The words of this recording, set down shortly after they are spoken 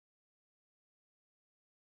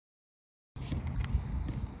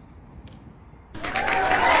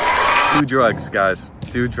Do drugs, guys.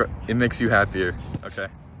 It makes you happier, okay?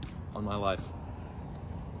 On my life.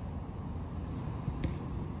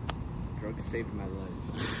 Drugs saved my life.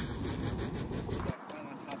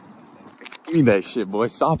 Give me that shit, boy.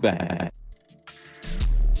 Stop that.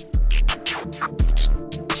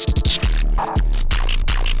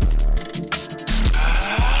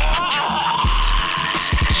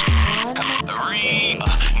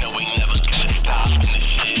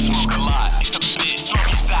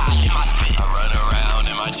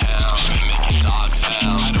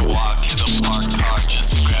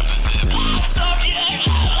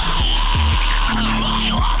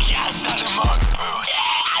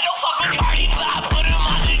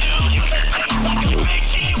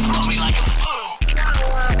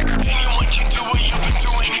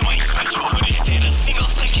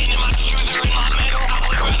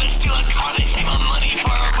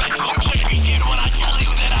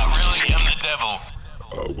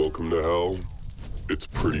 Welcome to hell. It's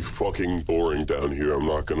pretty fucking boring down here, I'm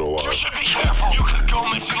not gonna lie. You should be careful. You could go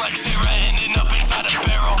missing like Sarah ending up inside a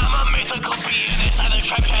barrel. I'm a